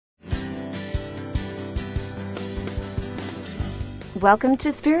Welcome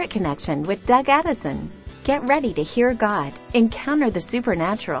to Spirit Connection with Doug Addison. Get ready to hear God, encounter the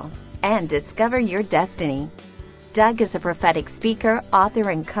supernatural, and discover your destiny. Doug is a prophetic speaker, author,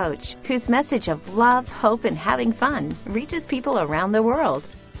 and coach whose message of love, hope, and having fun reaches people around the world.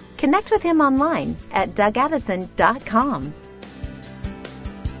 Connect with him online at DougAddison.com.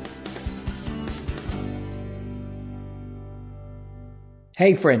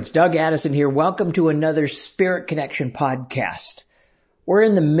 Hey friends, Doug Addison here. Welcome to another Spirit Connection podcast. We're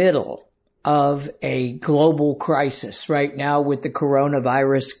in the middle of a global crisis right now with the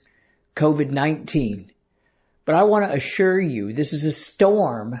coronavirus, COVID-19. But I want to assure you, this is a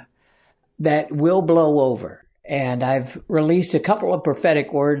storm that will blow over. And I've released a couple of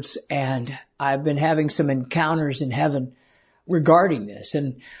prophetic words, and I've been having some encounters in heaven regarding this.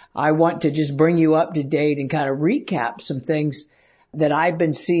 And I want to just bring you up to date and kind of recap some things that I've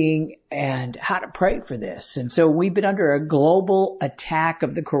been seeing and how to pray for this. And so we've been under a global attack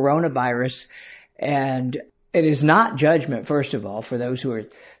of the coronavirus, and it is not judgment, first of all, for those who are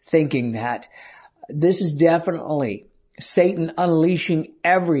thinking that. This is definitely Satan unleashing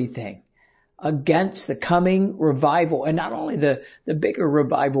everything against the coming revival, and not only the bigger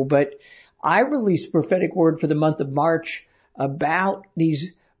revival, but I released prophetic word for the month of March about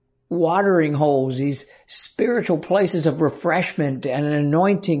these watering holes, these spiritual places of refreshment and an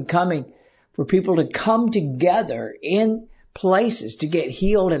anointing coming for people to come together in places to get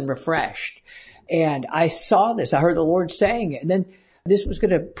healed and refreshed. And I saw this. I heard the Lord saying it. And then this was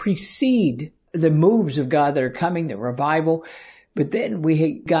going to precede the moves of God that are coming, the revival. But then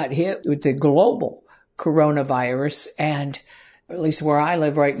we got hit with the global coronavirus. And at least where I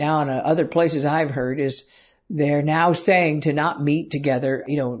live right now and other places I've heard is they're now saying to not meet together.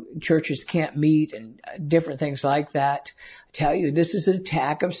 You know, churches can't meet and different things like that. I tell you, this is an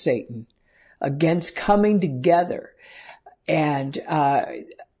attack of Satan against coming together. And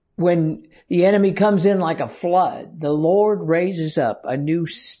when the enemy comes in like a flood, the Lord raises up a new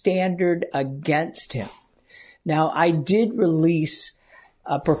standard against him. Now, I did release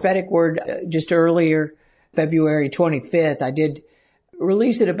a prophetic word just earlier, February 25th. I did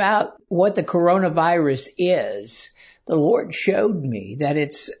release it about what the coronavirus is. The Lord showed me that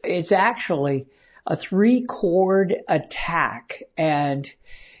it's actually a 3-chord attack, and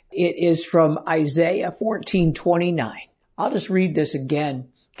it is from Isaiah 14:29. I'll just read this again in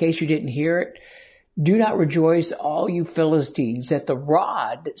case you didn't hear it. Do not rejoice, all you Philistines, that the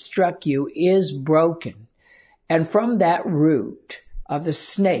rod that struck you is broken, and from that root of the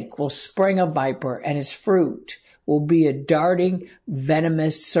snake will spring a viper, and his fruit will be a darting,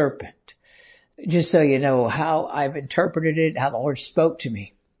 venomous serpent. Just so you know how I've interpreted it, how the Lord spoke to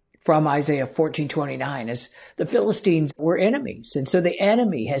me from Isaiah 14:29, as the Philistines were enemies. And so the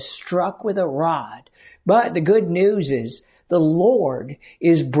enemy has struck with a rod. But the good news is the Lord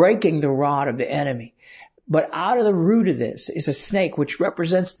is breaking the rod of the enemy. But out of the root of this is a snake, which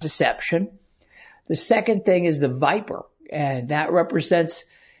represents deception. The second thing is the viper, and that represents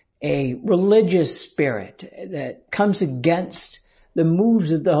a religious spirit that comes against the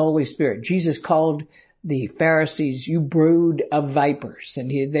moves of the Holy Spirit. Jesus called the Pharisees, you brood of vipers,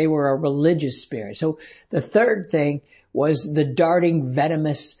 and they were a religious spirit. So the third thing was the darting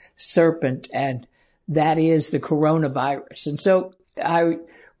venomous serpent, and that is the coronavirus. And so I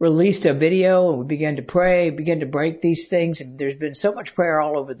released a video, and we began to pray, began to break these things, and there's been so much prayer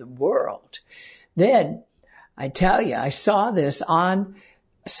all over the world. Then, I tell you, I saw this on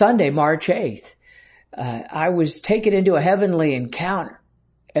Sunday, March 8th. I was taken into a heavenly encounter,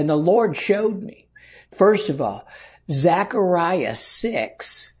 and the Lord showed me, first of all, Zechariah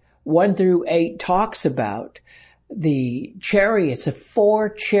 6:1-8 talks about the chariots, the 4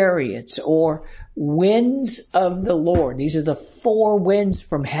 chariots or winds of the Lord. These are the 4 winds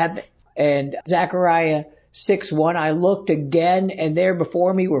from heaven. And Zechariah 6:1, I looked again, and there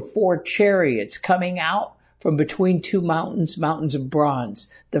before me were 4 chariots coming out from between 2 mountains, mountains of bronze.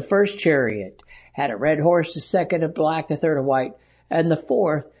 The first chariot had a red horse, the second a black, the third a white, and the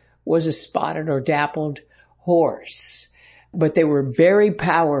fourth was a spotted or dappled horse. But they were very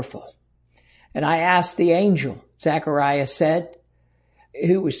powerful. And I asked the angel, Zechariah said,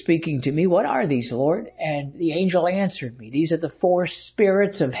 who was speaking to me, what are these, Lord? And the angel answered me, these are the 4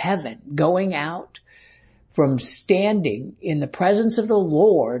 spirits of heaven going out from standing in the presence of the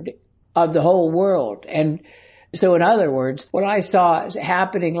Lord of the whole world. And so in other words, what I saw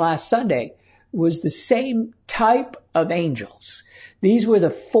happening last Sunday was the same type of angels. These were the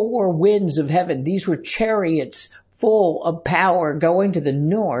 4 winds of heaven. These were chariots full of power going to the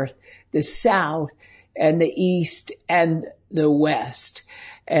north, the south, and the east, and the west.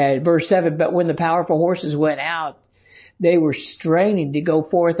 And verse 7, but when the powerful horses went out, they were straining to go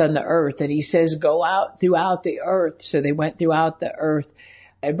forth on the earth. And he says, go out throughout the earth. So they went throughout the earth.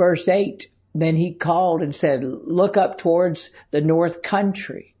 At verse 8, then he called and said, look up towards the north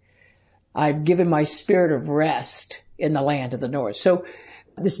country. I've given my spirit of rest in the land of the north. So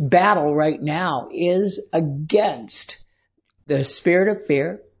this battle right now is against the spirit of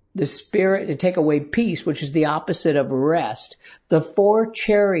fear, the spirit to take away peace, which is the opposite of rest. The 4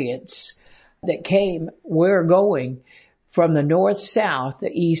 chariots that came, we're going from the north, south, the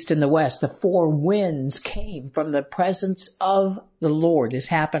east, and the west. The 4 winds came from the presence of the Lord. This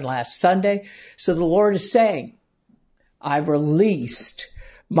happened last Sunday. So the Lord is saying, I've released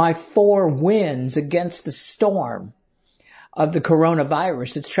my 4 winds against the storm of the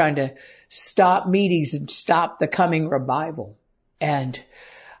coronavirus. It's trying to stop meetings and stop the coming revival. And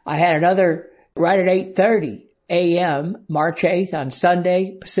I had another right at 8:30 a.m., March 8th on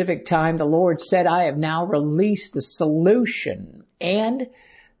Sunday, Pacific time. The Lord said, I have now released the solution and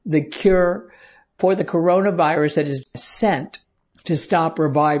the cure for the coronavirus that is sent to stop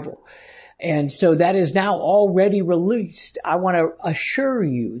revival. And so that is now already released. I want to assure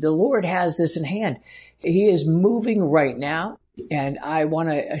you, the Lord has this in hand. He is moving right now. And I want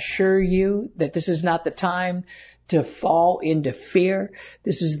to assure you that this is not the time to fall into fear.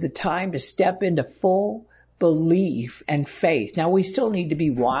 This is the time to step into full belief and faith. Now, we still need to be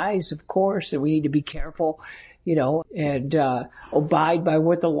wise, of course, and we need to be careful, and abide by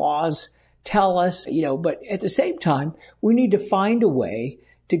what the laws tell us, but at the same time, we need to find a way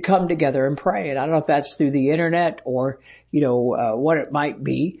to come together and pray. And I don't know if that's through the internet or, what it might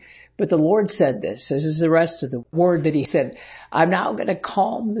be. But the Lord said this. This is the rest of the word that he said. I'm now going to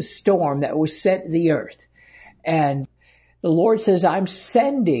calm the storm that was set in the earth. And the Lord says, I'm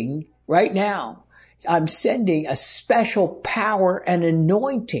sending a special power and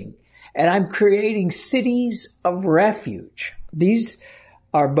anointing. And I'm creating cities of refuge. These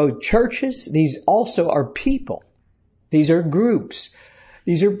are both churches. These also are people. These are groups.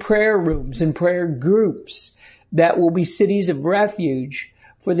 These are prayer rooms and prayer groups that will be cities of refuge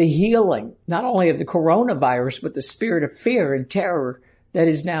for the healing, not only of the coronavirus, but the spirit of fear and terror that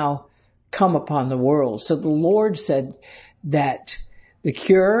has now come upon the world. So the Lord said that the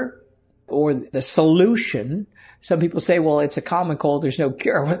cure or the solution, some people say, well, it's a common cold, there's no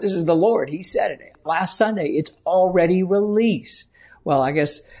cure. Well, this is the Lord. He said it. Last Sunday, it's already released. Well, I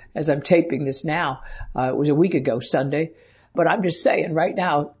guess as I'm taping this now, it was a week ago Sunday, but I'm just saying right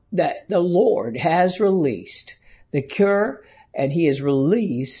now that the Lord has released the cure. And he has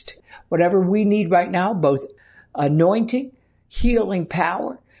released whatever we need right now, both anointing, healing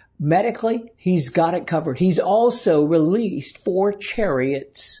power, medically, he's got it covered. He's also released 4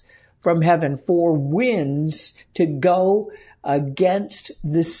 chariots from heaven, 4 winds to go against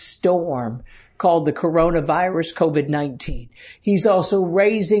the storm called the coronavirus, COVID-19. He's also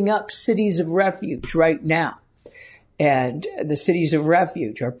raising up cities of refuge right now. And the cities of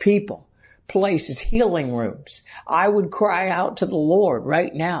refuge are people, places, healing rooms. I would cry out to the Lord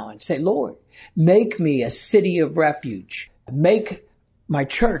right now and say, Lord, make me a city of refuge. Make my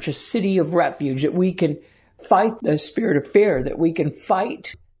church a city of refuge, that we can fight the spirit of fear, that we can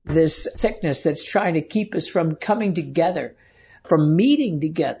fight this sickness that's trying to keep us from coming together, from meeting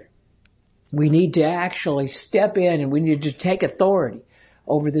together. We need to actually step in and we need to take authority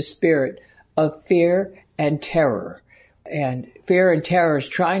over the spirit of fear and terror. And fear and terror is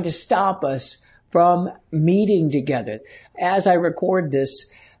trying to stop us from meeting together. As I record this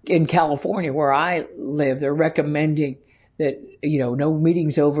in California, where I live, they're recommending that, no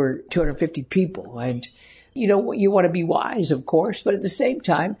meetings over 250 people. And, you want to be wise, of course, but at the same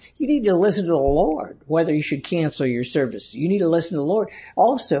time, you need to listen to the Lord, whether you should cancel your service. You need to listen to the Lord.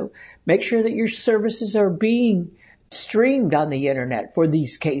 Also, make sure that your services are being streamed on the internet for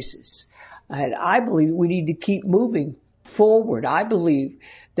these cases. And I believe we need to keep moving forward. I believe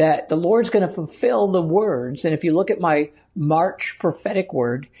that the Lord's going to fulfill the words. And if you look at my March prophetic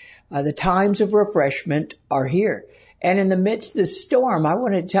word, the times of refreshment are here. And in the midst of the storm, I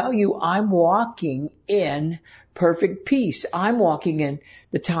want to tell you, I'm walking in perfect peace. I'm walking in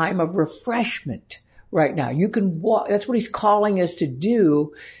the time of refreshment right now. You can walk. That's what he's calling us to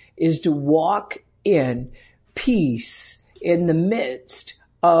do, is to walk in peace in the midst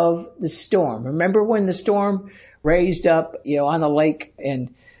of the storm. Remember when the storm raised up, on the lake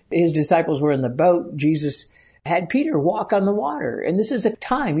and his disciples were in the boat, Jesus had Peter walk on the water. And this is a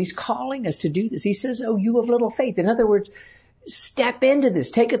time he's calling us to do this. He says, oh, you have little faith. In other words, step into this.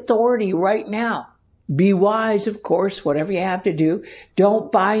 Take authority right now. Be wise, of course, whatever you have to do.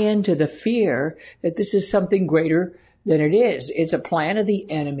 Don't buy into the fear that this is something greater than it is. It's a plan of the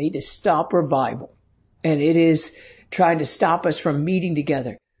enemy to stop revival. and it is trying to stop us from meeting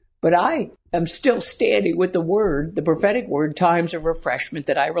together. But I am still standing with the word, the prophetic word, times of refreshment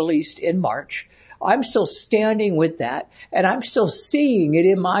that I released in March. I'm still standing with that, and I'm still seeing it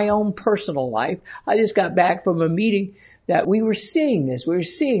in my own personal life. I just got back from a meeting that we were seeing this. We were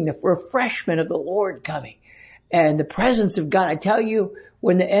seeing the refreshment of the Lord coming and the presence of God. I tell you,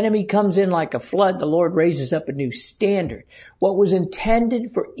 when the enemy comes in like a flood, the Lord raises up a new standard. What was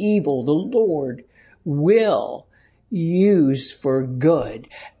intended for evil, the Lord will use for good.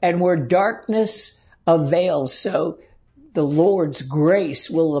 And where darkness avails, so the Lord's grace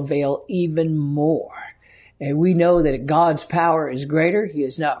will avail even more. And we know that God's power is greater. He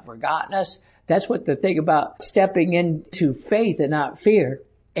has not forgotten us. That's what the thing about stepping into faith and not fear.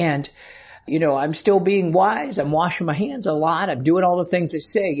 And, I'm still being wise. I'm washing my hands a lot. I'm doing all the things they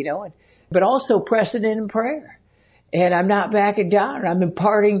say, but also pressing in prayer. And I'm not backing down. I'm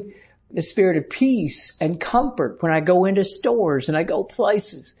imparting the spirit of peace and comfort when I go into stores and I go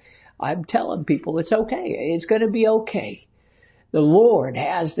places. I'm telling people it's okay. It's going to be okay. The Lord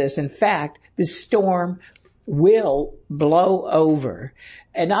has this. In fact, this storm will blow over.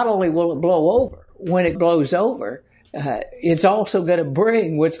 And not only will it blow over, when it blows over, it's also going to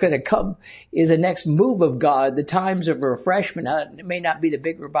bring what's going to come is the next move of God, the times of refreshment. It may not be the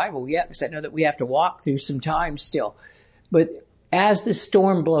big revival yet, because I know that we have to walk through some time still. But as the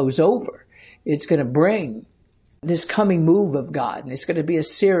storm blows over, it's going to bring this coming move of God. And it's going to be a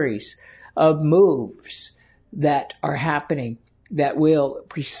series of moves that are happening that will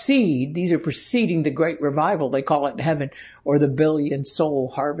precede. These are preceding the great revival. They call it in heaven, or the billion soul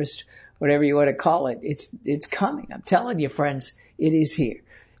harvest, whatever you want to call it. It's coming. I'm telling you, friends, it is here.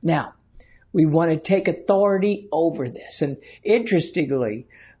 Now, we want to take authority over this. And interestingly,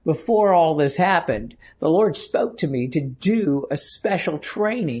 before all this happened, the Lord spoke to me to do a special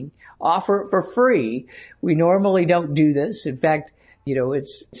training, offer it for free. We normally don't do this. In fact,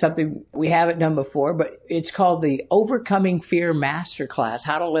 it's something we haven't done before, but it's called the Overcoming Fear Masterclass,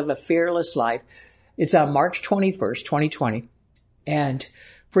 How to Live a Fearless Life. It's on March 21st, 2020, and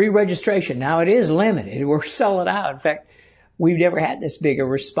free registration. Now, it is limited. We're selling out. In fact, we've never had this big a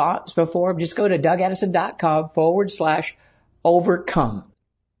response before. Just go to DougAddison.com/overcome.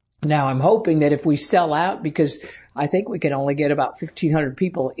 Now, I'm hoping that if we sell out, because I think we can only get about 1,500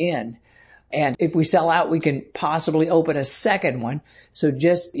 people in, and if we sell out, we can possibly open a second one. So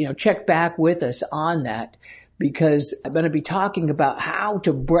just, check back with us on that, because I'm going to be talking about how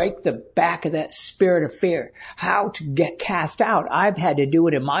to break the back of that spirit of fear, how to get cast out. I've had to do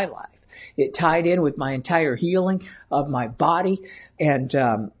it in my life. It tied in with my entire healing of my body. And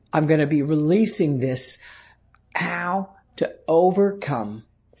I'm going to be releasing this, how to overcome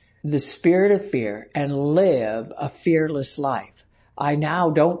the spirit of fear and live a fearless life. I now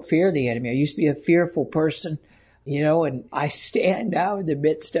don't fear the enemy. I used to be a fearful person, and I stand now in the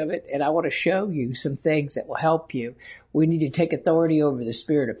midst of it, and I want to show you some things that will help you. We need to take authority over the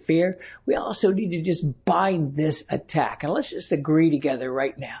spirit of fear. We also need to just bind this attack. And let's just agree together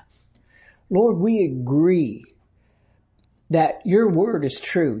right now. Lord, we agree that your word is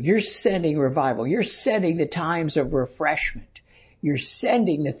true. You're sending revival. You're sending the times of refreshment. You're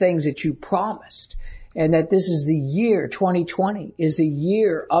sending the things that you promised. And that this is the year 2020 is the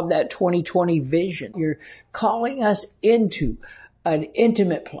year of that 2020 vision. You're calling us into an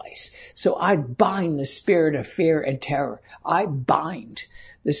intimate place. So I bind the spirit of fear and terror. I bind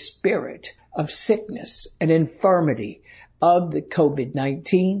the spirit of sickness and infirmity of the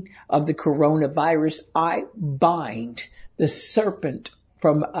COVID-19, of the coronavirus. I bind the serpent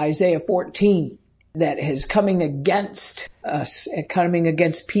from Isaiah 14 that is coming against us and coming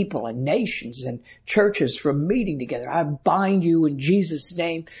against people and nations and churches from meeting together. I bind you in Jesus'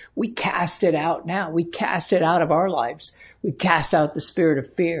 name. We cast it out now. We cast it out of our lives. We cast out the spirit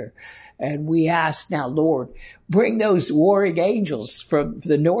of fear. And we ask now, Lord, bring those warring angels from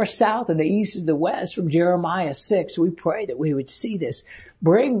the north, south, and the east and the west from Jeremiah 6. We pray that we would see this.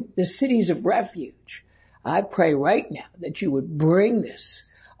 Bring the cities of refuge. I pray right now that you would bring this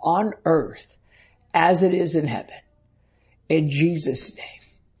on earth as it is in heaven. In Jesus' name,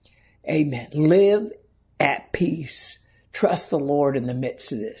 amen. Live at peace. Trust the Lord in the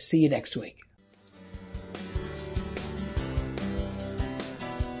midst of this. See you next week.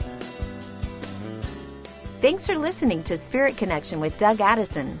 Thanks for listening to Spirit Connection with Doug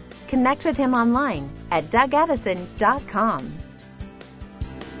Addison. Connect with him online at DougAddison.com.